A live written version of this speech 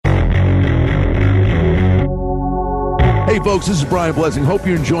Hey, folks, this is Brian Blessing. Hope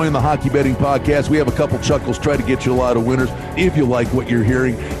you're enjoying the Hockey Betting Podcast. We have a couple chuckles, try to get you a lot of winners. If you like what you're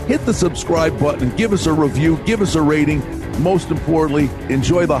hearing, hit the subscribe button, give us a review, give us a rating. Most importantly,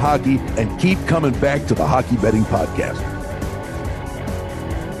 enjoy the hockey and keep coming back to the Hockey Betting Podcast.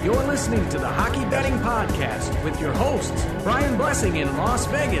 You're listening to the Hockey Betting Podcast with your hosts, Brian Blessing in Las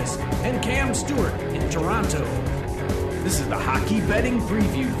Vegas and Cam Stewart in Toronto. This is the Hockey Betting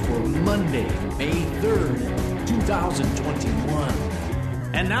Preview for Monday, May 3rd, 2021.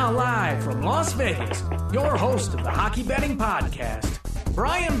 And now live from Las Vegas, your host of the Hockey Betting Podcast,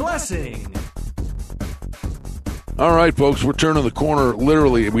 Brian Blessing. All right, folks, we're turning the corner.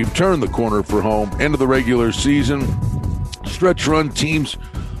 Literally, we've turned the corner for home. End of the regular season. Stretch run teams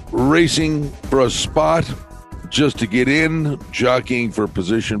racing for a spot just to get in, jockeying for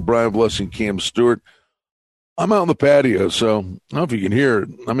position. Brian Blessing, Cam Stewart. I'm out on the patio, so I don't know if you can hear it.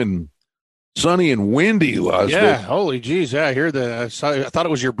 I'm in sunny and windy Las Vegas. Yeah, holy geez. Yeah, I hear I thought it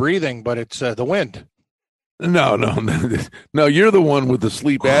was your breathing, but it's the wind. No. You're the one with the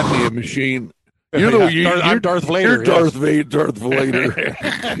sleep apnea machine. You're I'm Darth Vader. You're Darth Vader.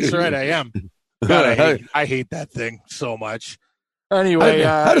 That's right, I am. God, I hate that thing so much. Anyway,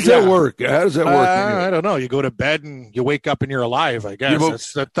 how does that work? How does that work? I don't know. You go to bed and you wake up and you're alive. I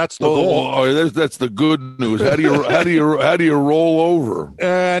guess that's the goal. That's the good news. How do you roll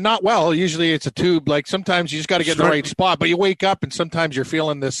over? Not well. Usually it's a tube. Like sometimes you just got to get in the right spot. But you wake up and sometimes you're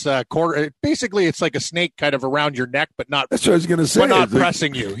feeling this cord. Basically, it's like a snake kind of around your neck, but not. That's what I was going to say. But not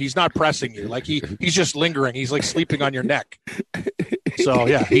pressing you. He's not pressing you. Like he's just lingering. He's like sleeping on your neck. So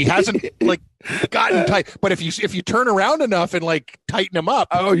yeah, he hasn't like gotten tight. But if you turn around enough and like tighten him up,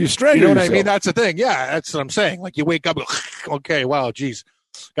 you strangle you know what yourself. I mean? That's the thing. Yeah, that's what I'm saying. Like you wake up, okay, wow, geez,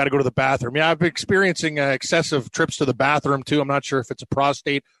 got to go to the bathroom. Yeah, I've been experiencing excessive trips to the bathroom too. I'm not sure if it's a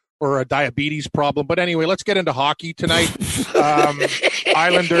prostate or a diabetes problem, but anyway, let's get into hockey tonight.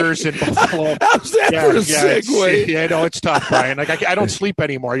 Islanders in Buffalo. How's that for a segue? Yeah, no, it's tough, Brian. Like I don't sleep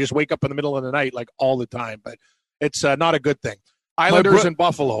anymore. I just wake up in the middle of the night like all the time, but it's not a good thing. Islanders in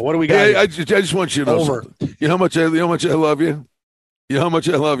Buffalo. What do we got? Yeah, I just want you to know something. You know how much I love you. You know how much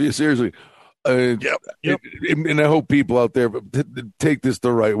I love you. Seriously. Yep. And I hope people out there take this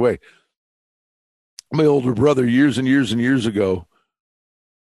the right way. My older brother, years and years and years ago,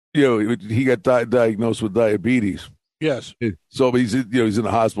 he got diagnosed with diabetes. Yes. So he's in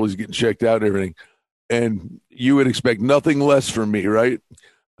the hospital. He's getting checked out and everything. And you would expect nothing less from me, right?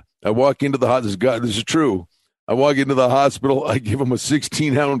 I walk into the hospital. This is true. I walk into the hospital. I give him a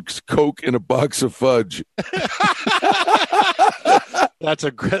 16-ounce Coke and a box of fudge. That's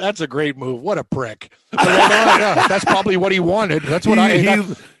a great move. What a prick! That's probably what he wanted. That's what he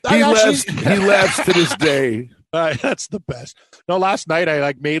laughs to this day. That's the best. No, last night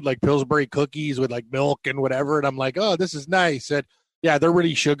I made Pillsbury cookies with milk and whatever, and I'm like, oh, this is nice. And yeah, they're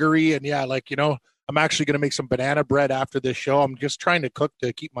really sugary, and yeah, I'm actually going to make some banana bread after this show. I'm just trying to cook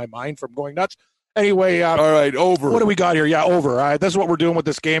to keep my mind from going nuts. Anyway, all right, over. What do we got here? Yeah, over. All right, this is what we're doing with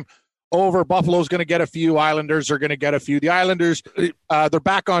this game. Over. Buffalo's going to get a few. Islanders are going to get a few. The Islanders, they're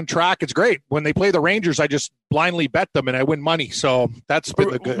back on track. It's great. When they play the Rangers, I just blindly bet them and I win money. So that's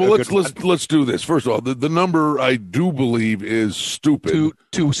been a good. Well, let's do this. First of all, the number I do believe is stupid.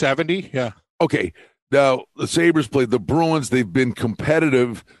 270. Yeah. Okay. Now the Sabres played the Bruins. They've been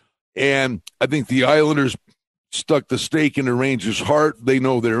competitive, and I think the Islanders stuck the stake in the Rangers' heart. They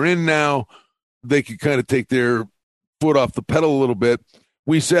know they're in now. They could kind of take their foot off the pedal a little bit.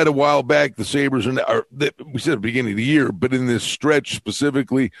 We said a while back the Sabres we said at the beginning of the year, but in this stretch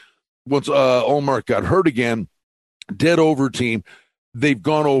specifically, once Ullmark got hurt again, dead over team, they've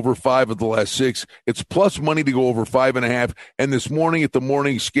gone over 5 of the last 6. It's plus money to go over 5.5. And this morning at the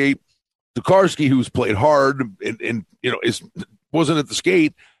morning skate, Tokarski, who's played hard and wasn't at the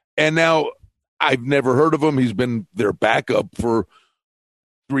skate, and now I've never heard of him. He's been their backup for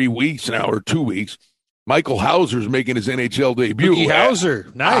 3 weeks now or 2 weeks. Michael Hauser's making his NHL debut. Doogie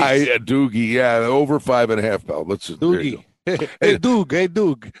Hauser, nice. Doogie, yeah, over 5.5 pounds. Let's Doogie. Hey,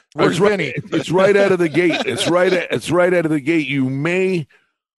 Doug. Where's Benny? It's right out of the gate. It's right out of the gate. You may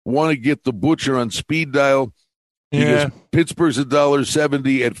want to get the butcher on speed dial. Yeah. Because Pittsburgh's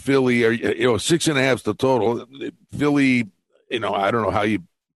 $1.70 at Philly. 6.5's the total. Philly, I don't know how you,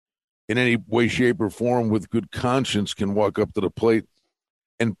 in any way, shape, or form, with good conscience, can walk up to the plate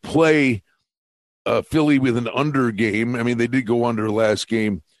and play Philly with an under game. I mean, they did go under last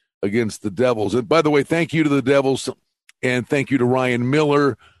game against the Devils. And by the way, thank you to the Devils and thank you to Ryan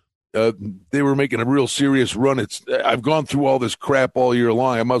Miller. They were making a real serious run. I've gone through all this crap all year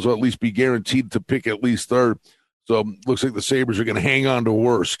long. I might as well at least be guaranteed to pick at least third. So looks like the Sabres are going to hang on to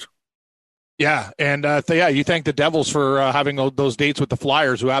worst. Yeah, and you thank the Devils for having those dates with the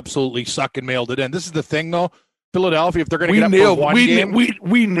Flyers, who absolutely suck, and mailed it in. This is the thing, though. Philadelphia, if they're going to get up for one game,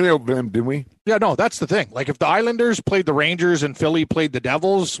 we nailed them, didn't we? Yeah, no, that's the thing. Like if the Islanders played the Rangers and Philly played the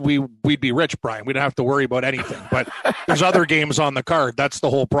Devils, we'd be rich, Brian. We don't have to worry about anything. But there's other games on the card. That's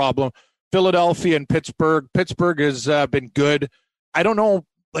the whole problem. Philadelphia and Pittsburgh. Pittsburgh has been good. I don't know.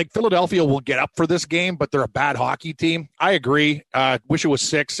 Like Philadelphia will get up for this game, but they're a bad hockey team. I agree. Wish it was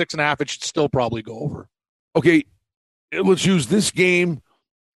 6.5. It should still probably go over. Okay, let's use this game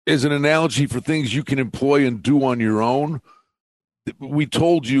as an analogy for things you can employ and do on your own. We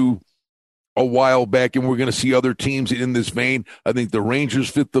told you a while back, and we're going to see other teams in this vein. I think the Rangers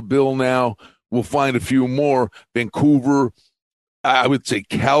fit the bill now. We'll find a few more. Vancouver, I would say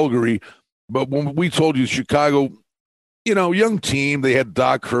Calgary. But when we told you Chicago, young team, they had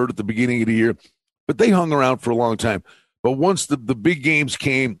Doc hurt at the beginning of the year, but they hung around for a long time. But once the big games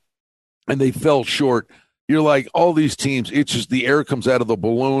came and they fell short, you're like, all these teams, it's just the air comes out of the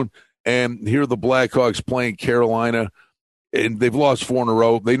balloon. And here are the Blackhawks playing Carolina, and they've lost 4 in a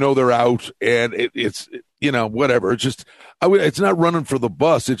row. They know they're out, and it's whatever. It's just it's not running for the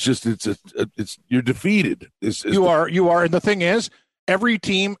bus. It's just it's you're defeated. You are, and the thing is, every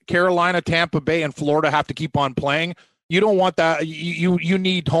team, Carolina, Tampa Bay, and Florida, have to keep on playing. You don't want that. You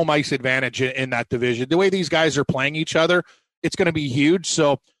need home ice advantage in that division. The way these guys are playing each other, it's going to be huge.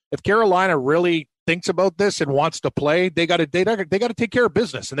 So if Carolina really thinks about this and wants to play, they got to take care of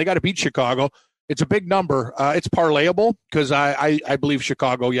business, and they got to beat Chicago. It's a big number. It's parlayable because I believe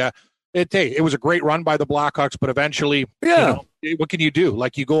Chicago. Yeah, it was a great run by the Blackhawks, but eventually, what can you do?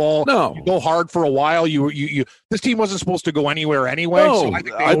 Like you go hard for a while. You this team wasn't supposed to go anywhere anyway. No, so I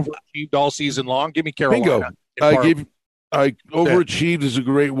think they overachieved all season long. Give me Carolina. Bingo. Overachieved is a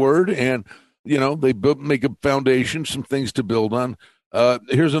great word, and they make a foundation, some things to build on.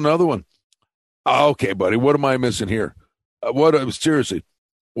 Here's another one. Okay, buddy, what am I missing here? Seriously,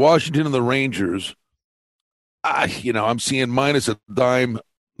 Washington and the Rangers. I'm seeing minus a dime,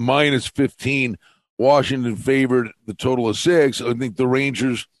 minus 15. Washington favored the total of 6. I think the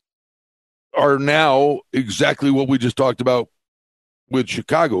Rangers are now exactly what we just talked about with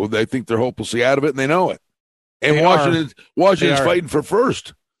Chicago. They think they're hopelessly out of it, and they know it. And Washington's fighting for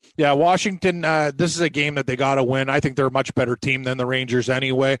first. Yeah, Washington, this is a game that they got to win. I think they're a much better team than the Rangers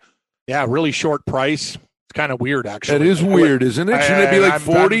anyway. Yeah, really short price. It's kind of weird, actually. That is weird, isn't it? Shouldn't it be like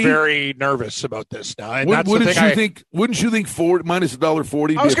 40? I'm very nervous about this now. And wouldn't you think 40 minus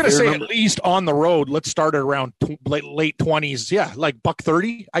 $1.40? I was going to say number? At least on the road. Let's start at around late 20s. Yeah, like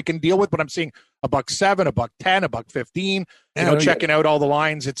 $1.30 I can deal with, but I'm seeing $1.07, $1.10, $1.15. Checking out all the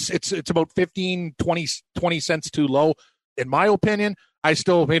lines. It's about 15, 20 cents too low, in my opinion. I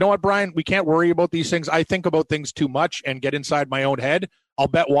still, you know what, Brian? We can't worry about these things. I think about things too much and get inside my own head. I'll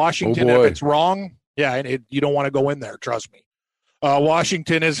bet Washington if it's wrong. Yeah, you don't want to go in there. Trust me.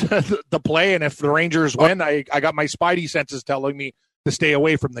 Washington is the play, and if the Rangers win, I got my spidey senses telling me to stay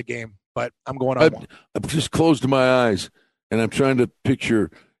away from the game. But I'm going on one. I've just closed my eyes, and I'm trying to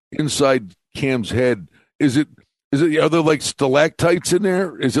picture inside Cam's head. Are there like stalactites in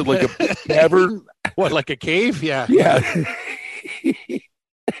there? Is it like a cavern? What, like a cave? Yeah. Yeah.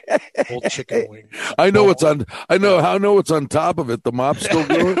 Old chicken wing. I know it's on top of it. The mop's still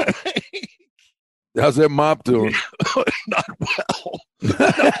going. How's that mop doing? Not well.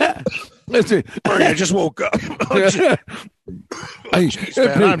 Listen, I just woke up.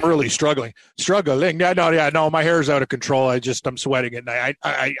 I'm really struggling. No, my hair's out of control. I'm sweating at night.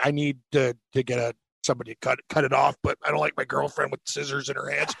 I need to get somebody to cut it off, but I don't like my girlfriend with scissors in her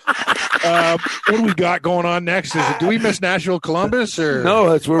hands. What do we got going on next? Do we miss Nashville Columbus or no?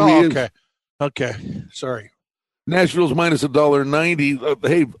 That's where we is. Okay. Sorry. Nashville's minus $1.90.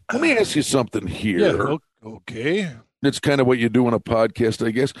 Hey, let me ask you something here. Yeah, okay. It's kind of what you do on a podcast,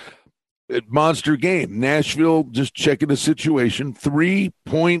 I guess. Monster game. Nashville just checking the situation.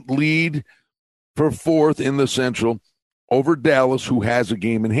 3-point lead for 4th in the Central over Dallas, who has a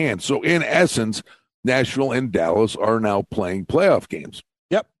game in hand. So, in essence, Nashville and Dallas are now playing playoff games.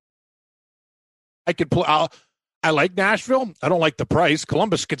 Yep. I could play. I like Nashville. I don't like the price.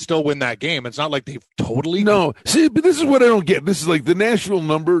 Columbus could still win that game. It's not like they've totally. No. See, but this is what I don't get. This is like the Nashville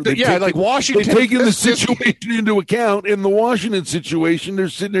number. Like Washington. They're taking the situation into account. In the Washington situation, they're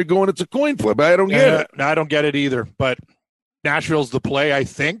sitting there going, it's a coin flip. I don't get it. I don't get it either. But Nashville's the play, I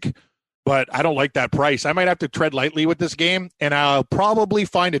think. But I don't like that price. I might have to tread lightly with this game, and I'll probably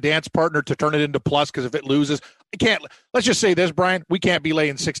find a dance partner to turn it into plus, because if it loses, I can't. Let's just say this, Brian. We can't be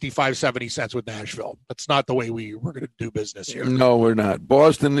laying 65, 70 cents with Nashville. That's not the way we're going to do business here. No, we're not.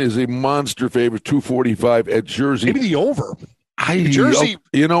 Boston is a monster favorite, 245 at Jersey. Maybe the over. New Jersey.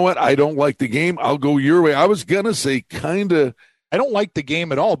 You know what? I don't like the game. I'll go your way. I was gonna say kind of. I don't like the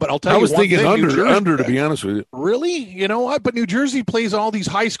game at all, but I'll tell you. I was one thinking thing, under, to be honest with you. Really? You know what? But New Jersey plays all these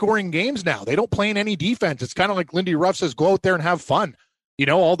high-scoring games now. They don't play in any defense. It's kind of like Lindy Ruff says, go out there and have fun. You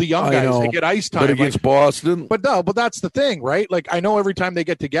know, all the young guys, they get ice time. But against Boston? But that's the thing, right? Like, I know every time they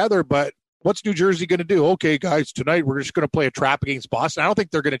get together, but what's New Jersey going to do? Okay, guys, tonight we're just going to play a trap against Boston. I don't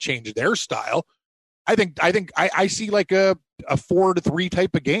think they're going to change their style. I see like a 4-3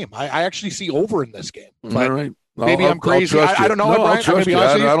 type of game. I actually see over in this game. All right. Maybe I'm crazy. I don't know. No, I'll trust you.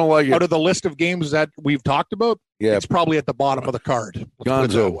 I don't like it. Out of the list of games that we've talked about, it's probably at the bottom of the card.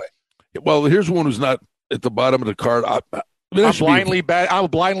 Gonzo. Well, here's one who's not at the bottom of the card. I'll blindly bet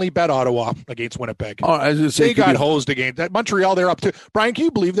Ottawa against Winnipeg. Oh, they got hosed again. Montreal, they're up to. Brian, can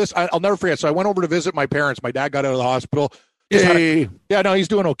you believe this? I'll never forget. So I went over to visit my parents. My dad got out of the hospital. No, he's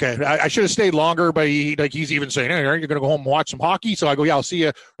doing okay. I should have stayed longer, but he's even saying, hey, aren't you going to go home and watch some hockey? So I go, yeah, I'll see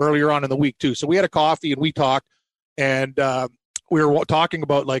you earlier on in the week too. So we had a coffee and we talked, and we were talking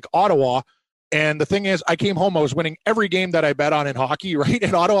about like Ottawa. And the thing is, I came home, I was winning every game that I bet on in hockey, right?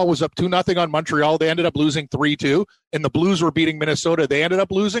 And Ottawa was up 2-0 on Montreal. They ended up losing 3-2, and the Blues were beating Minnesota. They ended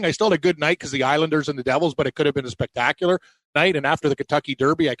up losing. I still had a good night because the Islanders and the Devils, but it could have been a spectacular night. And after the Kentucky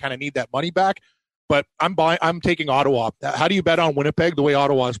Derby, I kind of need that money back. But I'm taking Ottawa. How do you bet on Winnipeg the way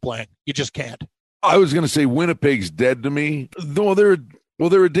Ottawa is playing? You just can't. I was going to say Winnipeg's dead to me. Though they're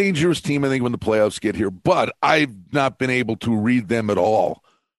a dangerous team, I think, when the playoffs get here. But I've not been able to read them at all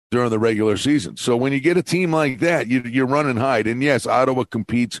during the regular season. So when you get a team like that, you run and hide. And yes, Ottawa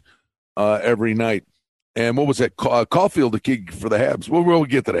competes every night. And what was that? Caulfield, the kid for the Habs. Well, we'll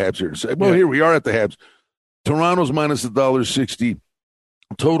get to the Habs here. Well, here we are at the Habs. Toronto's minus $1.60.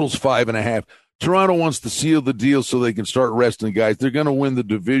 Total's 5.5. Toronto wants to seal the deal so they can start resting guys. They're going to win the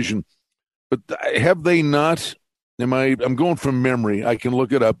division. But have they not? I'm going from memory. I can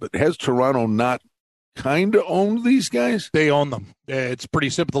look it up. But has Toronto not kind of owned these guys? They own them. It's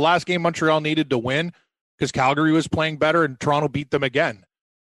pretty simple. The last game Montreal needed to win because Calgary was playing better and Toronto beat them again.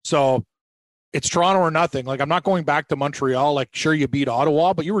 So it's Toronto or nothing. Like, I'm not going back to Montreal. Like, sure, you beat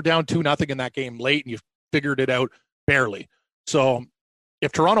Ottawa, but you were down 2-0 in that game late and you figured it out barely. So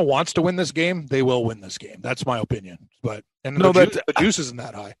if Toronto wants to win this game, they will win this game. That's my opinion. But the juice isn't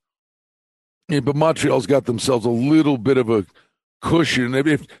that high. Yeah, but Montreal's got themselves a little bit of a cushion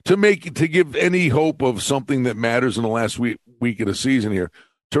to give any hope of something that matters in the last week of the season here.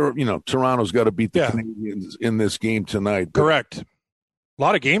 Toronto's got to beat the Canadiens in this game tonight. Correct. A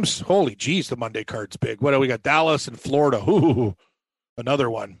lot of games. Holy geez, the Monday card's big. What do we got? Dallas and Florida. Ooh, another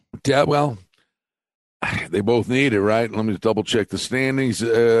one. Yeah, well, they both need it, right? Let me double check the standings.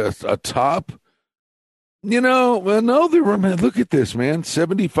 Atop. No, look at this, man.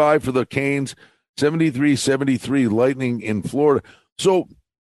 75 for the Canes, 73-73 Lightning in Florida. So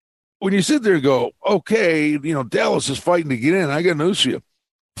when you sit there and go, okay, Dallas is fighting to get in, I got news for you.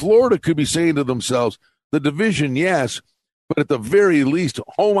 Florida could be saying to themselves, the division, yes, but at the very least,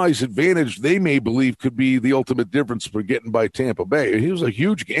 home ice advantage, they may believe could be the ultimate difference for getting by Tampa Bay. It was a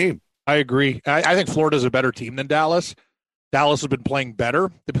huge game. I agree. I think Florida's a better team than Dallas. Dallas has been playing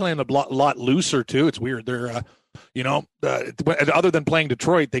better. They're playing a lot looser, too. It's weird. They're, other than playing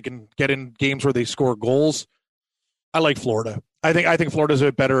Detroit, they can get in games where they score goals. I like Florida. I think Florida's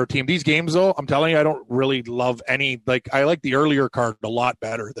a better team. These games, though, I'm telling you, I don't really love any. Like, I like the earlier card a lot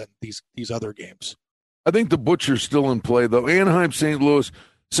better than these other games. I think the Butcher's still in play, though. Anaheim, St. Louis.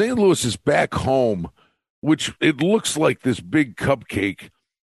 St. Louis is back home, which it looks like this big cupcake.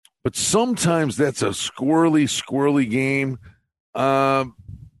 But sometimes that's a squirrely game.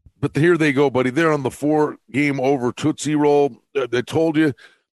 But here they go, buddy. They're on the 4-game over Tootsie Roll. They told you,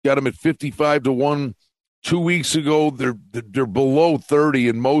 got them at 55-1 2 weeks ago. They're below 30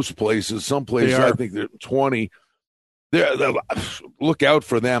 in most places. Some places I think they're 20. Look out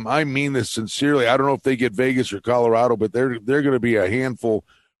for them. I mean this sincerely. I don't know if they get Vegas or Colorado, but they're going to be a handful.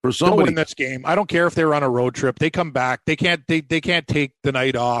 For somebody don't win this game. I don't care if they're on a road trip. They come back. They can't take the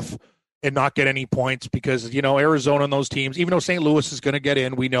night off and not get any points because, Arizona and those teams, even though St. Louis is going to get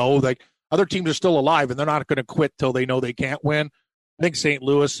in, we know like other teams are still alive and they're not going to quit till they know they can't win. I think St.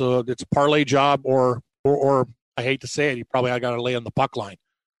 Louis, it's a parlay job or I hate to say it, I got to lay on the puck line.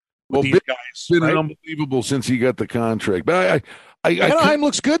 Well, these guys, been unbelievable since he got the contract. But Anaheim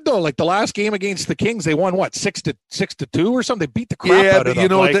looks good though. Like the last game against the Kings, they won 6-2 or something. They beat the crap out of them.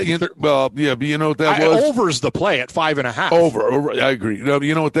 But you know what that was? Over's the play at 5.5. Over. I agree.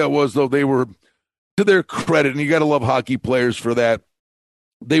 You know what that was though? They were, to their credit, and you got to love hockey players for that.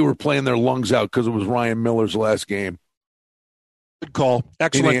 They were playing their lungs out because it was Ryan Miller's last game. Good call.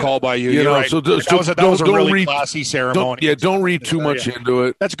 Excellent call by you. You You're know, right. so That was a really classy ceremony. Don't read too much into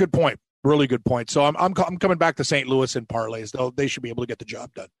it. That's a good point. Really good point. So I'm coming back to St. Louis in parlays, though. They should be able to get the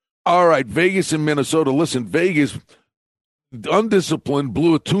job done. All right, Vegas and Minnesota. Listen, Vegas, undisciplined,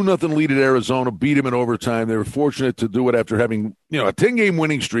 blew a 2-0 lead at Arizona, beat him in overtime. They were fortunate to do it after having, a 10-game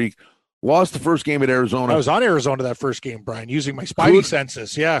winning streak. Lost the first game at Arizona. I was on Arizona that first game, Brian, using my spidey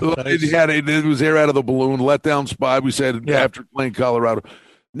senses. Yeah. It was air out of the balloon, letdown spot, we said, after playing Colorado.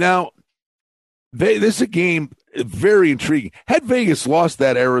 Now, this is a game very intriguing. Had Vegas lost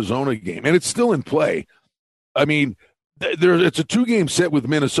that Arizona game, and it's still in play, I mean, it's a 2-game set with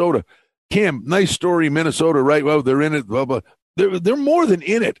Minnesota. Kim, nice story, Minnesota, right? Well, they're in it, blah, blah. They're more than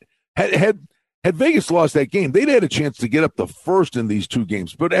in it. Had Vegas lost that game, they'd had a chance to get up the first in these 2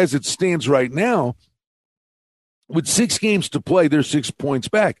 games. But as it stands right now, with 6 games to play, they're 6 points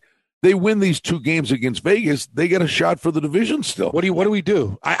back. They win these 2 games against Vegas, they get a shot for the division still. What do we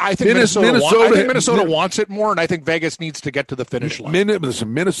do? I think Minnesota wants it more, and I think Vegas needs to get to the finish line.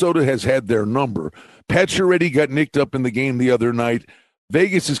 Minnesota has had their number. Pacioretty got nicked up in the game the other night.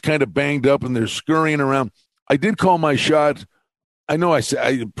 Vegas is kind of banged up, and they're scurrying around. I did call my shot.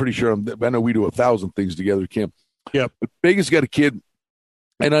 I'm pretty sure I know we do 1,000 things together, Kim. Yeah. But Vegas got a kid,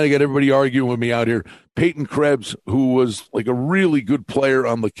 and I got everybody arguing with me out here. Peyton Krebs, who was like a really good player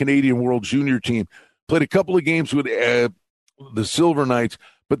on the Canadian World Junior team, played a couple of games with the Silver Knights,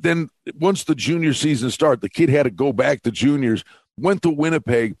 but then once the junior season started, the kid had to go back to juniors, went to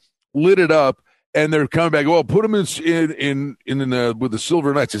Winnipeg, lit it up, and they're coming back. Well, put him in with the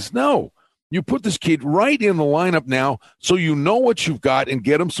Silver Knights. I says, no. You put this kid right in the lineup now so you know what you've got and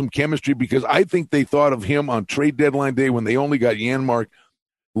get him some chemistry, because I think they thought of him on trade deadline day when they only got Janmark.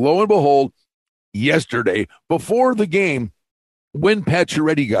 Lo and behold, yesterday, before the game, when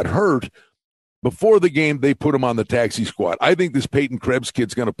Pacioretty got hurt, before the game, they put him on the taxi squad. I think this Peyton Krebs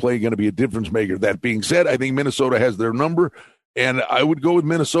kid's going to be a difference maker. That being said, I think Minnesota has their number, and I would go with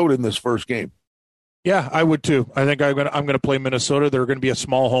Minnesota in this first game. Yeah, I would too. I think I'm going to play Minnesota. They're going to be a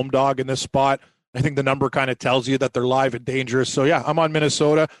small home dog in this spot. I think the number kind of tells you that they're live and dangerous. So yeah, I'm on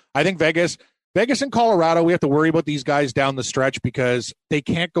Minnesota. I think Vegas and Colorado, we have to worry about these guys down the stretch because they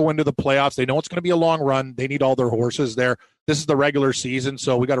can't go into the playoffs. They know it's going to be a long run. They need all their horses there. This is the regular season,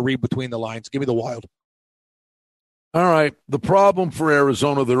 so we got to read between the lines. Give me the Wild. All right. The problem for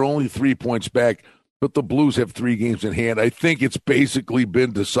Arizona, they're only 3 points back, but the Blues have 3 games in hand. I think it's basically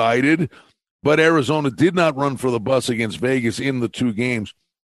been decided. But Arizona did not run for the bus against Vegas in the 2 games.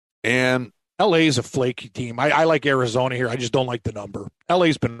 And LA is a flaky team. I like Arizona here. I just don't like the number.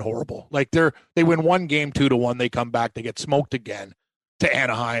 LA's been horrible. Like they win 1 game 2-1. They come back. They get smoked again to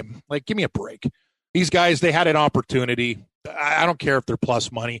Anaheim. Like, give me a break. These guys, they had an opportunity. I don't care if they're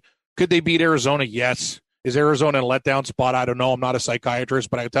plus money. Could they beat Arizona? Yes. Is Arizona in a letdown spot? I don't know. I'm not a psychiatrist,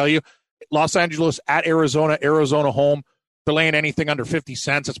 but I tell you, Los Angeles at Arizona home. They're laying anything under 50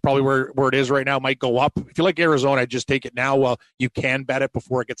 cents. That's probably where it is right now. It might go up. If you like Arizona, just take it now. Well, you can bet it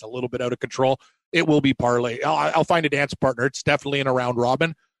before it gets a little bit out of control. It will be parlay. I'll find a dance partner. It's definitely in a round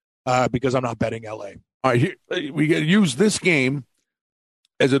robin because I'm not betting LA. All right, we got to use this game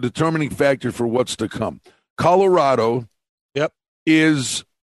as a determining factor for what's to come. Colorado is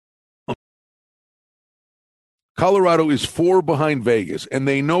 4 behind Vegas, and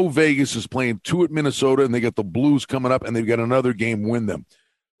they know Vegas is playing 2 at Minnesota, and they got the Blues coming up, and they've got another game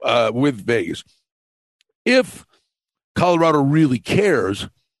with Vegas. If Colorado really cares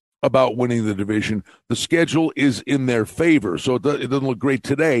about winning the division, the schedule is in their favor, so it doesn't look great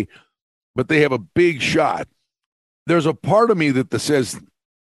today, but they have a big shot. There's a part of me that says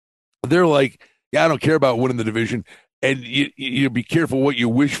they're like, yeah, I don't care about winning the division. And you be careful what you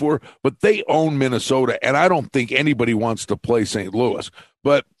wish for, but they own Minnesota, and I don't think anybody wants to play St. Louis.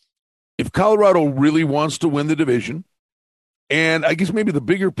 But if Colorado really wants to win the division, and I guess maybe the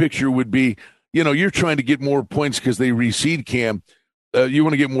bigger picture would be, you're trying to get more points because they reseed Cam. You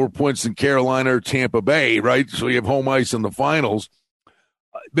want to get more points than Carolina or Tampa Bay, right? So you have home ice in the finals.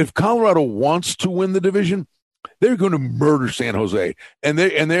 If Colorado wants to win the division, they're going to murder San Jose, and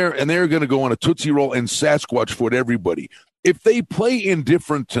they're going to go on a Tootsie Roll and Sasquatch foot everybody. If they play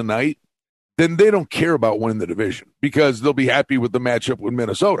indifferent tonight, then they don't care about winning the division because they'll be happy with the matchup with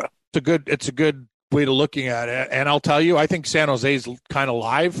Minnesota. It's a good way to looking at it, and I'll tell you, I think San Jose's kind of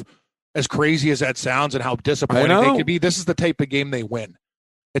live. As crazy as that sounds, and how disappointing they could be, this is the type of game they win.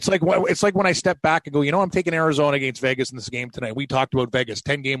 It's like when I step back and go, I'm taking Arizona against Vegas in this game tonight. We talked about Vegas,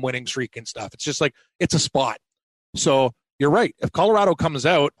 10-game winning streak and stuff. It's just like it's a spot. So you're right. If Colorado comes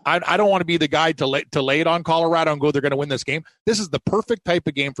out, I don't want to be the guy to lay it on Colorado and go, they're going to win this game. This is the perfect type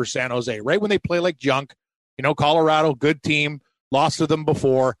of game for San Jose, right? When they play like junk, Colorado, good team. lost to them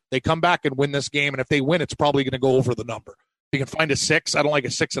before. They come back and win this game, and if they win, it's probably going to go over the number. You can find a 6. I don't like a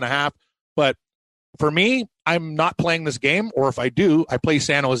 6.5, but for me, I'm not playing this game, or if I do, I play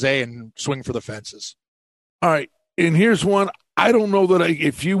San Jose and swing for the fences. All right, and here's one. I don't know that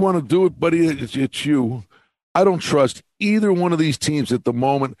if you want to do it, buddy, it's you. I don't trust either one of these teams at the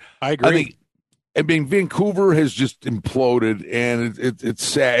moment. I agree. I mean, Vancouver has just imploded, and it's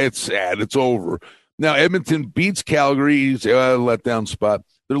sad. It's sad. It's over. Now, Edmonton beats Calgary. Letdown spot.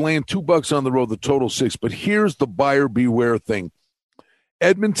 They're laying $2 on the road, the total 6. But here's the buyer beware thing.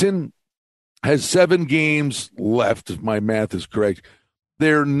 Edmonton has 7 games left, if my math is correct.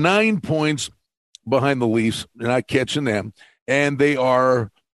 They're 9 points behind the Leafs. They're not catching them. And they're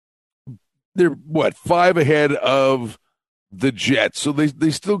 5 ahead of the Jets. So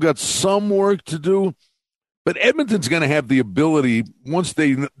they still got some work to do. But Edmonton's going to have the ability, once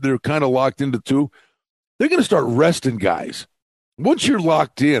they're kind of locked into 2, they're going to start resting guys. Once you're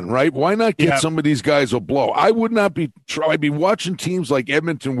locked in, right? Why not get some of these guys a blow? I would not be I'd be watching teams like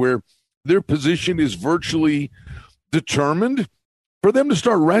Edmonton where their position is virtually determined for them to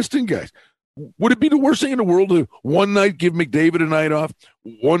start resting guys. Would it be the worst thing in the world to one night give McDavid a night off,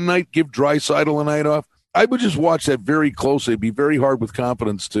 one night give Draisaitl a night off? I would just watch that very closely. It'd be very hard with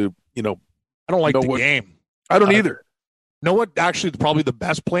confidence to, I don't like the game. I don't either. Know what actually probably the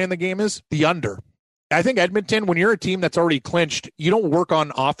best play in the game is? The under. I think Edmonton, when you're a team that's already clinched, you don't work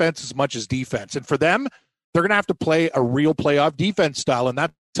on offense as much as defense. And for them, they're going to have to play a real playoff defense style. And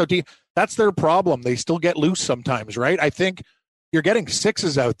that's their problem. They still get loose sometimes, right? I think you're getting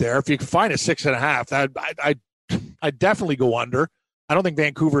 6s out there. If you can find a 6.5, I'd definitely go under. I don't think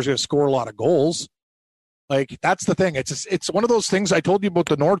Vancouver's going to score a lot of goals. Like, that's the thing. It's one of those things I told you about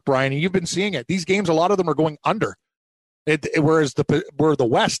the North, Brian, and you've been seeing it. These games, a lot of them are going under. Whereas the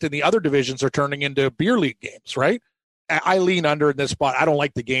West and the other divisions are turning into beer league games, right? I lean under in this spot. I don't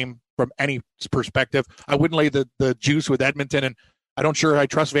like the game from any perspective. I wouldn't lay the juice with Edmonton, and I don't sure I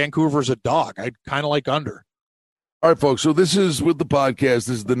trust Vancouver as a dog. I'd kind of like under. All right, folks. So this is with the podcast. This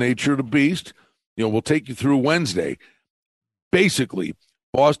is the nature of the beast. We'll take you through Wednesday. Basically,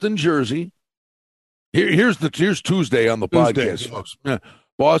 Boston, Jersey. Here's Tuesday on the podcast, folks. Yeah.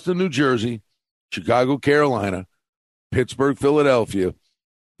 Boston, New Jersey, Chicago, Carolina, Pittsburgh, Philadelphia,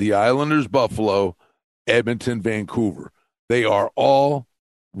 the Islanders, Buffalo, Edmonton, Vancouver. They are all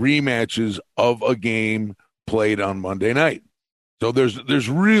rematches of a game played on Monday night. So there's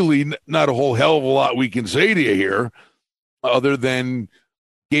really not a whole hell of a lot we can say to you here other than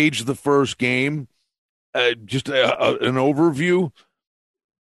gauge the first game, just an overview.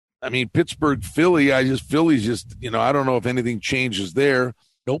 I mean, Pittsburgh, Philly's just, I don't know if anything changes there.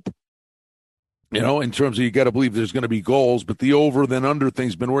 Nope. In terms of you got to believe there's going to be goals, but the over then under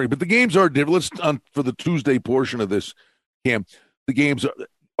thing's been worrying. But the games are different. For the Tuesday portion of this, Cam, the games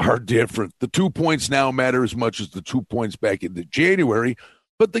are different. The 2 points now matter as much as the 2 points back in January,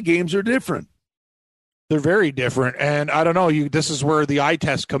 but the games are different. They're very different. And I don't know, this is where the eye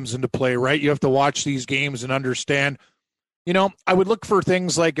test comes into play, right? You have to watch these games and understand. I would look for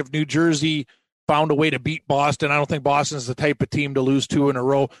things like if New Jersey found a way to beat Boston. I don't think Boston's the type of team to lose 2 in a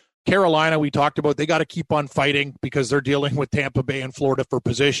row. Carolina, we talked about, they got to keep on fighting because they're dealing with Tampa Bay and Florida for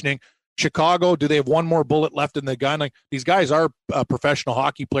positioning. Chicago, do they have one more bullet left in the gun? Like, these guys are professional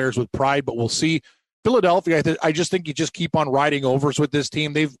hockey players with pride, but we'll see. Philadelphia, I just think you just keep on riding overs with this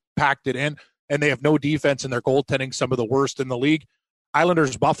team. They've packed it in, and they have no defense, and their goaltending some of the worst in the league.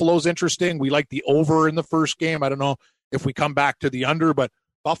 Islanders, Buffalo's interesting. We like the over in the first game. I don't know if we come back to the under, but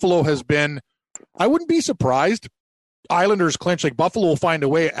Buffalo has been, I wouldn't be surprised. Islanders clinch, like Buffalo will find a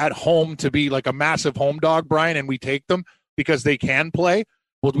way at home to be like a massive home dog, Brian, and we take them because they can play.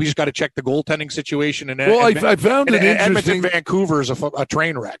 Well, we just got to check the goaltending situation. I found it interesting. Edmonton, Vancouver is a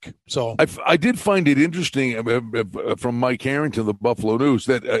train wreck. So I did find it interesting from Mike Harrington, the Buffalo News,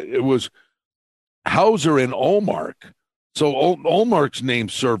 that it was Hauser and Ullmark. So Ullmark's name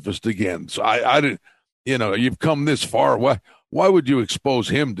surfaced again. So I didn't, you've come this far. Why would you expose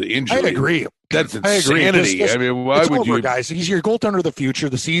him to injury? I agree. That's insanity. I mean, why would over, you, guys? He's your goaltender of the future.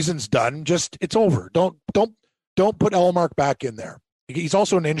 The season's done. It's over. Don't put Ullmark back in there. He's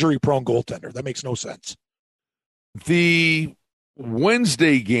also an injury-prone goaltender. That makes no sense. The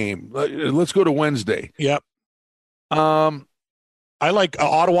Wednesday game. Let's go to Wednesday. Yep. I like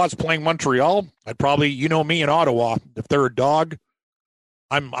Ottawa's playing Montreal. I'd probably, me in Ottawa. If they're a dog,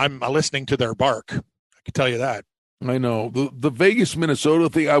 I'm listening to their bark. I can tell you that. I know the Vegas Minnesota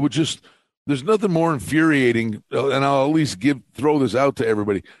thing. I would just. There's nothing more infuriating, and I'll at least throw this out to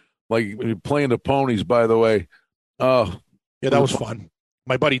everybody. Like playing the ponies, by the way. Yeah, that was fun.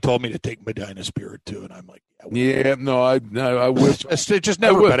 My buddy told me to take Medina Spirit too, and I'm like, yeah, no, I whipped. Just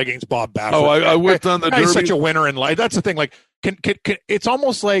never bet against Bob Baffert. Oh, I whipped on the Derby. He's such a winner in life. That's the thing. Like, can it's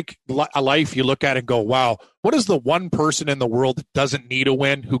almost like a life you look at and go, wow, what is the one person in the world that doesn't need a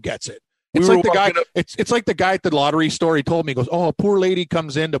win who gets it? It's like the guy. It's like the guy at the lottery store. He told me, he goes, "Oh, a poor lady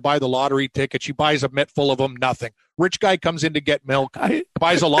comes in to buy the lottery ticket. She buys a mitt full of them, nothing. Rich guy comes in to get milk,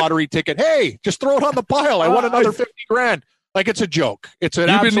 buys a lottery ticket. Hey, just throw it on the pile. I won another $50,000. Like, it's a joke. It's an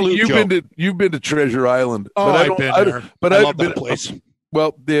absolute joke. You've been to Treasure Island. Oh, I've been there. But I love that place.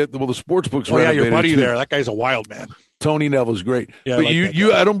 Well, the sports books. Oh yeah, your buddy there. That guy's a wild man. Tony Neville's great. Yeah, but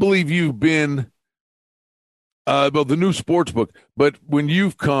I don't believe you've been. The new sports book. But when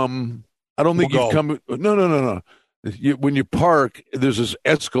you've come. I don't think you've come. No. When you park, there's this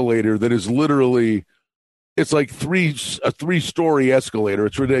escalator that is literally, it's like a 3-story escalator.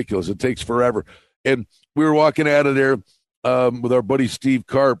 It's ridiculous. It takes forever. And we were walking out of there with our buddy Steve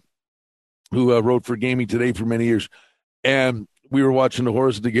Karp, who wrote for Gaming Today for many years. And we were watching the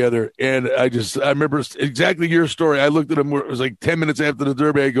horses together. And I remember exactly your story. I looked at him. It was like 10 minutes after the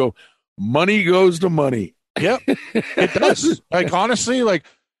Derby. I go, money goes to money. Yep, it does. Like, honestly, like,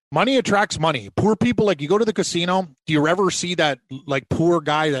 money attracts money. Poor people, like, you go to the casino, do you ever see that, like, poor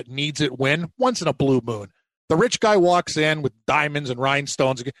guy that needs it win? Once in a blue moon. The rich guy walks in with diamonds and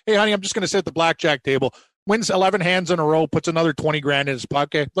rhinestones. Hey, honey, I'm just going to sit at the blackjack table. Wins 11 hands in a row, puts another 20 grand in his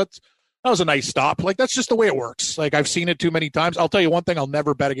pocket. That was a nice stop. Like, that's just the way it works. Like, I've seen it too many times. I'll tell you one thing, I'll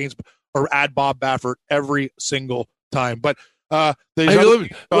never bet against or add Bob Baffert every single time. But wait,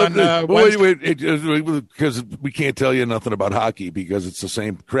 because we can't tell you nothing about hockey because it's the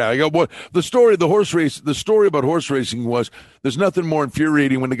same crap. I go, the story about horse racing was there's nothing more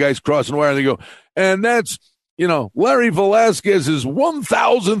infuriating when the guy's crossing the wire and they go, and that's, Larry Velasquez's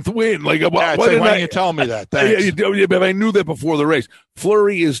 1,000th win. Like, why didn't you tell me that? But I knew that before the race.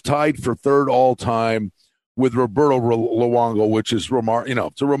 Fleury is tied for third all time with Roberto Luongo, which is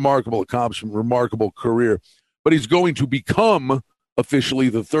it's a remarkable accomplishment, remarkable career. But he's going to become officially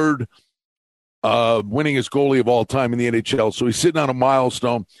the third winningest goalie of all time in the NHL. So he's sitting on a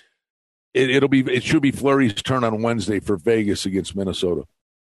milestone. It should be Fleury's turn on Wednesday for Vegas against Minnesota.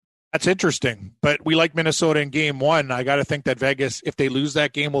 That's interesting. But we like Minnesota in game one. I got to think that Vegas, if they lose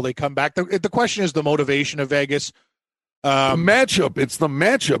that game, will they come back? The question is the motivation of Vegas. The matchup. It's the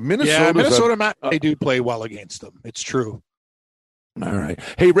matchup. Minnesota, they do play well against them. It's true. All right.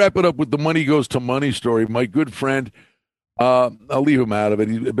 Hey, wrap it up with the money goes to money story. My good friend, I'll leave him out of it.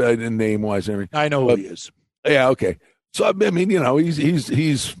 Name-wise, I know who he is. Yeah, okay. So I mean, he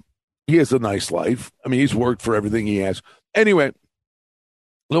has a nice life. I mean, he's worked for everything he has. Anyway,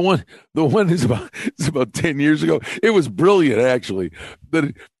 the one is about 10 years ago. It was brilliant, actually.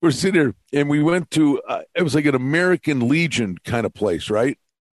 But we're sitting there, and we went to it was like an American Legion kind of place, right?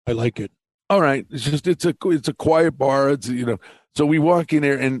 I like it. All right, it's a quiet bar. It's So we walk in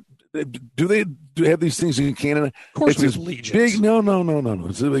there, and do they have these things in Canada? Of course, it's this Legions. Big no.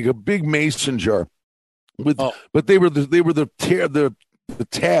 It's like a big mason jar, but they were the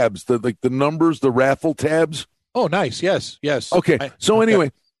tabs, the numbers, the raffle tabs. Oh, nice. Yes. Okay.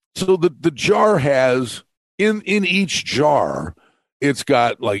 Anyway, so the jar has in each jar, it's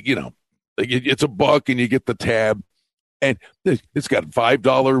got it's $1 and you get the tab. And it's got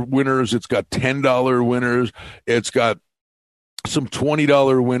 $5 winners. It's got $10 winners. It's got some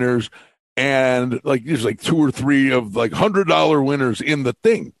 $20 winners. And there's 2 or 3 of $100 winners in the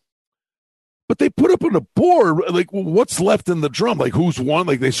thing. But they put up on the board, what's left in the drum? Who's won?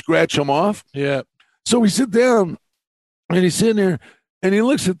 They scratch them off. Yeah. So we sit down and he's sitting there and he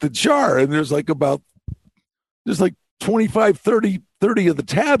looks at the jar and there's 25, 30 of the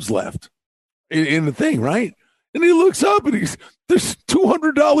tabs left in the thing, right? And he looks up and there's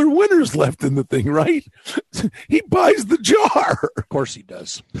 $200 winners left in the thing, right? He buys the jar. Of course he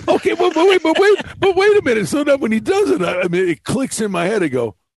does. Okay, but wait a minute. So now when he does it, I mean, it clicks in my head. I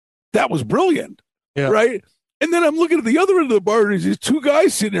go, that was brilliant, right? And then I'm looking at the other end of the bar and there's these 2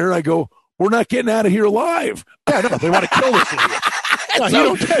 guys sitting there and I go, we're not getting out of here alive. Yeah, no, they want to kill this idiot.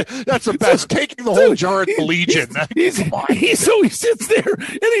 That's the best. Taking the whole jar at the Legion. So he sits there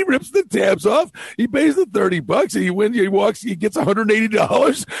and he rips the tabs off. He pays the $30 and he wins. He walks. He gets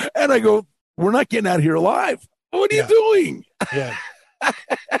 $180. And I go, we're not getting out of here alive. What are you doing? Yeah.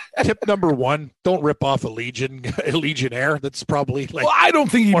 Tip number 1: don't rip off a Legionnaire. That's probably I don't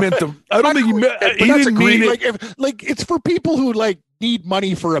think he meant them. I don't think he meant. He didn't mean it. It's for people who need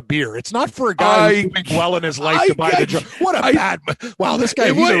money for a beer. It's not for a guy who's doing well in his life to buy the jar. What a bad! Wow, this guy.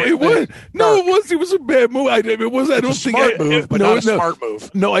 It was a bad move. It was. I don't think smart move, but not a smart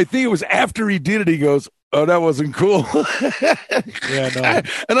move. No, I think it was after he did it. He goes, Oh, that wasn't cool. Yeah, no.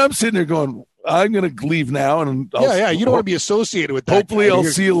 And I'm sitting there going, I'm going to leave now. And You don't want to be associated with that. Hopefully I'll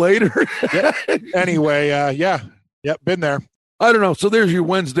see you later. Yep. Anyway, been there. I don't know. So there's your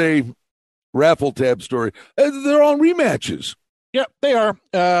Wednesday raffle tab story. They're all rematches. Yep, they are.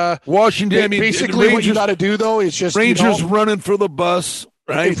 Washington, basically Rangers, what you got to do, though, is just Rangers running for the bus,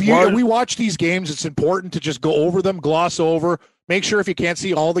 right? If we watch these games, it's important to just go over them, gloss over. Make sure if you can't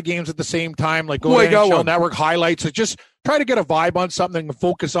see all the games at the same time, like go to NHL Network highlights, and just try to get a vibe on something and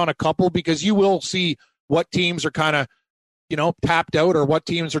focus on a couple, because you will see what teams are kind of, tapped out, or what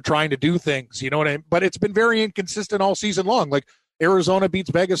teams are trying to do things. You know what I mean? But it's been very inconsistent all season long. Like Arizona beats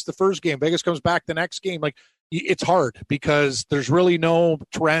Vegas the first game. Vegas comes back the next game. Like it's hard because there's really no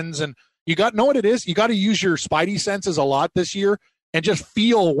trends, and you know what it is? You got to use your spidey senses a lot this year and just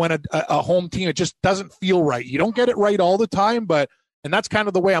feel when a home team, it just doesn't feel right. You don't get it right all the time, and that's kind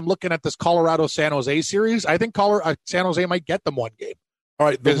of the way I'm looking at this Colorado-San Jose series. I think San Jose might get them one game. All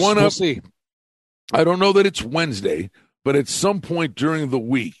right, we'll see. I don't know that it's Wednesday, but at some point during the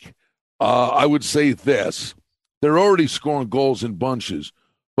week, I would say this. They're already scoring goals in bunches,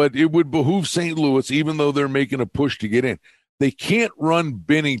 but it would behoove St. Louis, even though they're making a push to get in. They can't run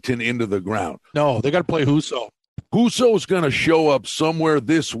Binnington into the ground. No, they got to play Husso. Husso's going to show up somewhere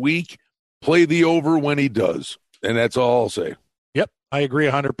this week, play the over when he does, and that's all I'll say. Yep, I agree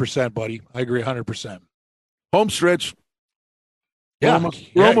 100%, buddy. I agree 100%. Home stretch. Yeah, we're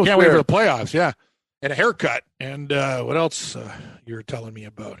almost can't wait for the playoffs, yeah. And a haircut. And what else you were telling me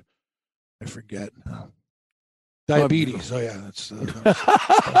about? I forget. Diabetes. Oh, yeah. That's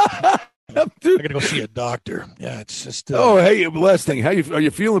I gotta go see a doctor. Yeah, it's just. Hey, last thing. Are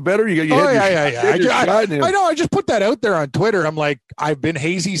you feeling better? Yeah. I know. I just put that out there on Twitter. I'm like, I've been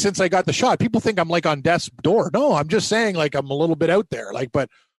hazy since I got the shot. People think I'm like on death's door. No, I'm just saying like I'm a little bit out there. Like, but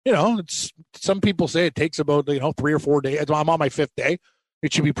it's some people say it takes about 3 or 4 days. I'm on my 5th day.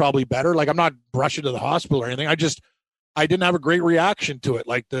 It should be probably better. Like I'm not rushing to the hospital or anything. I didn't have a great reaction to it,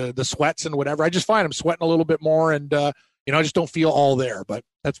 like the sweats and whatever. I just find I'm sweating a little bit more, and I just don't feel all there. But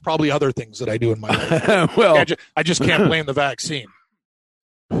that's probably other things that I do in my life. Well, I just can't blame the vaccine.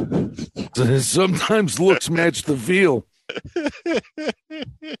 Sometimes looks match the feel.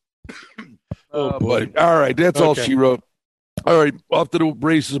 Oh boy! Buddy. All right, that's all she wrote. All right, off to the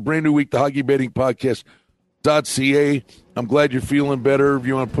races. A brand new week. The Hockey Betting Podcast.ca. I'm glad you're feeling better. If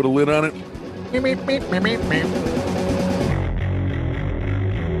you want to put a lid on it.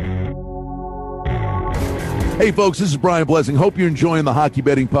 Hey, folks, this is Brian Blessing. Hope you're enjoying the Hockey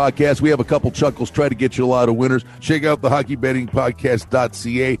Betting Podcast. We have a couple chuckles, try to get you a lot of winners. Check out the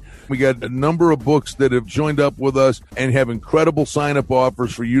hockeybettingpodcast.ca. We got a number of books that have joined up with us and have incredible sign-up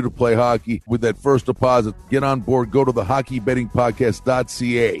offers for you to play hockey with that first deposit. Get on board. Go to the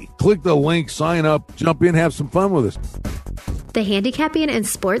hockeybettingpodcast.ca. Click the link, sign up, jump in, have some fun with us. The handicapping and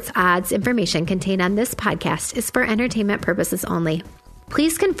sports odds information contained on this podcast is for entertainment purposes only.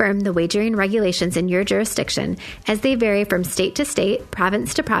 Please confirm the wagering regulations in your jurisdiction, as they vary from state to state,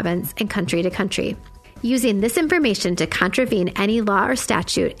 province to province, and country to country. Using this information to contravene any law or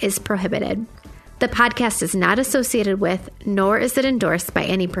statute is prohibited. The podcast is not associated with, nor is it endorsed by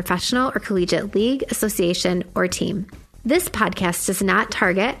any professional or collegiate league, association, or team. This podcast does not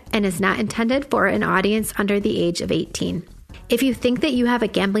target and is not intended for an audience under the age of 18. If you think that you have a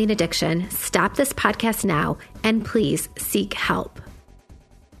gambling addiction, stop this podcast now and please seek help.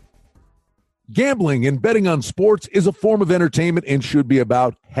 Gambling and betting on sports is a form of entertainment and should be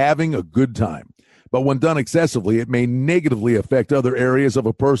about having a good time. But when done excessively, it may negatively affect other areas of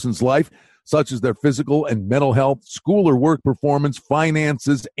a person's life, such as their physical and mental health, school or work performance,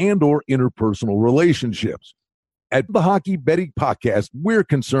 finances, and or interpersonal relationships. At the Hockey Betting Podcast, we're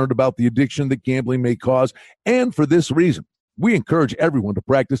concerned about the addiction that gambling may cause, and for this reason, we encourage everyone to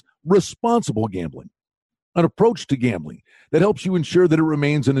practice responsible gambling, an approach to gambling that helps you ensure that it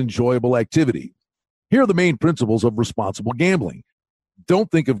remains an enjoyable activity. Here are the main principles of responsible gambling. Don't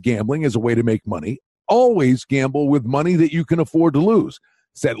think of gambling as a way to make money. Always gamble with money that you can afford to lose.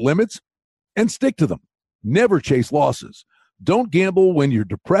 Set limits and stick to them. Never chase losses. Don't gamble when you're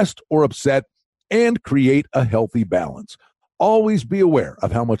depressed or upset, and create a healthy balance. Always be aware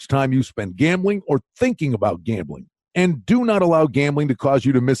of how much time you spend gambling or thinking about gambling. And do not allow gambling to cause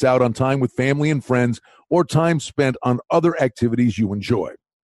you to miss out on time with family and friends or time spent on other activities you enjoy.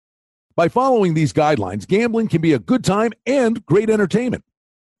 By following these guidelines, gambling can be a good time and great entertainment.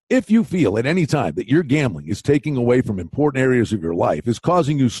 If you feel at any time that your gambling is taking away from important areas of your life, is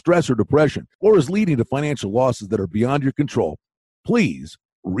causing you stress or depression, or is leading to financial losses that are beyond your control, please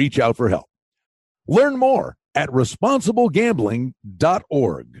reach out for help. Learn more at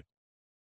responsiblegambling.org.